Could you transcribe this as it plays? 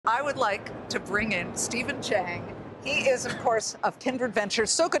I would like to bring in Steven Jang. He is, of course, of Kindred Ventures.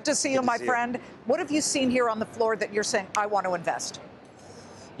 So good to see you, my friend. What have you seen here on the floor that you're saying, I want to invest?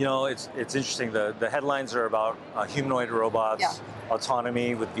 You know, it's interesting. The headlines are about humanoid robots,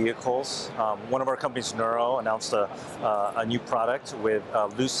 autonomy with vehicles. One of our companies, Neuro, announced a new product with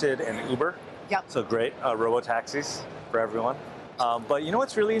Lucid and Uber. Yep. So great, robo-taxis for everyone. But you know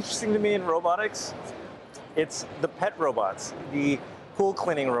what's really interesting to me in robotics? It's the pet robots, the pool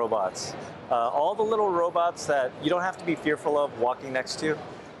cleaning robots, all the little robots that you don't have to be fearful of walking next to.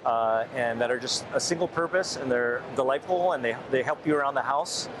 And that are just a single purpose, and they're delightful, and they help you around the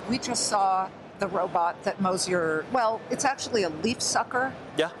house. We just saw the robot that mows your, well, it's actually a leaf sucker.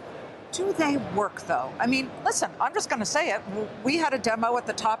 Yeah. Do they work, though? I mean, listen, I'm just going to say it. We had a demo at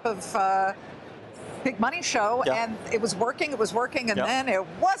the top of Big Money Show, and it was working, and then it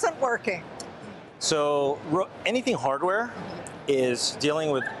wasn't working. So anything hardware is dealing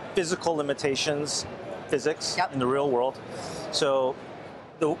with physical limitations, physics in the real world. So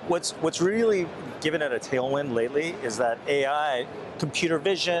what's really given it a tailwind lately is that AI, computer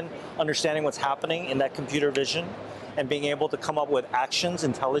vision, understanding what's happening in that computer vision, and being able to come up with actions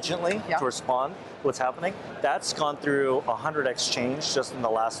intelligently to respond to what's happening. That's gone through 100x change just in the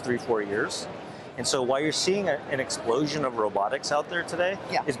last 3-4 years. And so why you're seeing an explosion of robotics out there today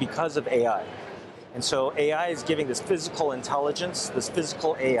is because of AI. And so AI is giving this physical intelligence, this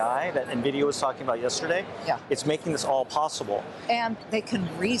physical AI that NVIDIA was talking about yesterday. It's making this all possible. And they can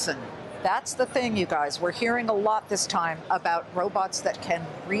reason. That's the thing, you guys. We're hearing a lot this time about robots that can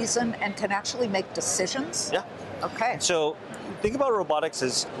reason and can actually make decisions. Yeah. Okay. So think about robotics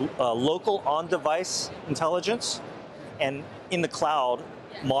as local on-device intelligence, and in the cloud,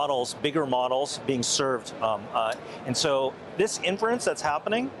 models, bigger models being served. And so this inference that's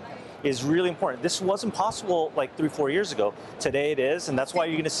happening is really important. This wasn't possible like 3-4 years ago. Today it is, and that's why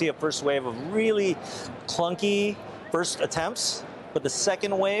you're going to see a first wave of really clunky first attempts, but the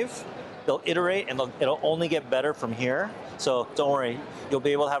second wave, they'll iterate and it'll only get better from here. So don't worry, you'll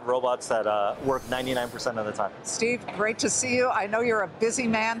be able to have robots that work 99% of the time. Steve, great to see you. I know you're a busy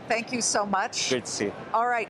man. Thank you so much. Great to see you. All right.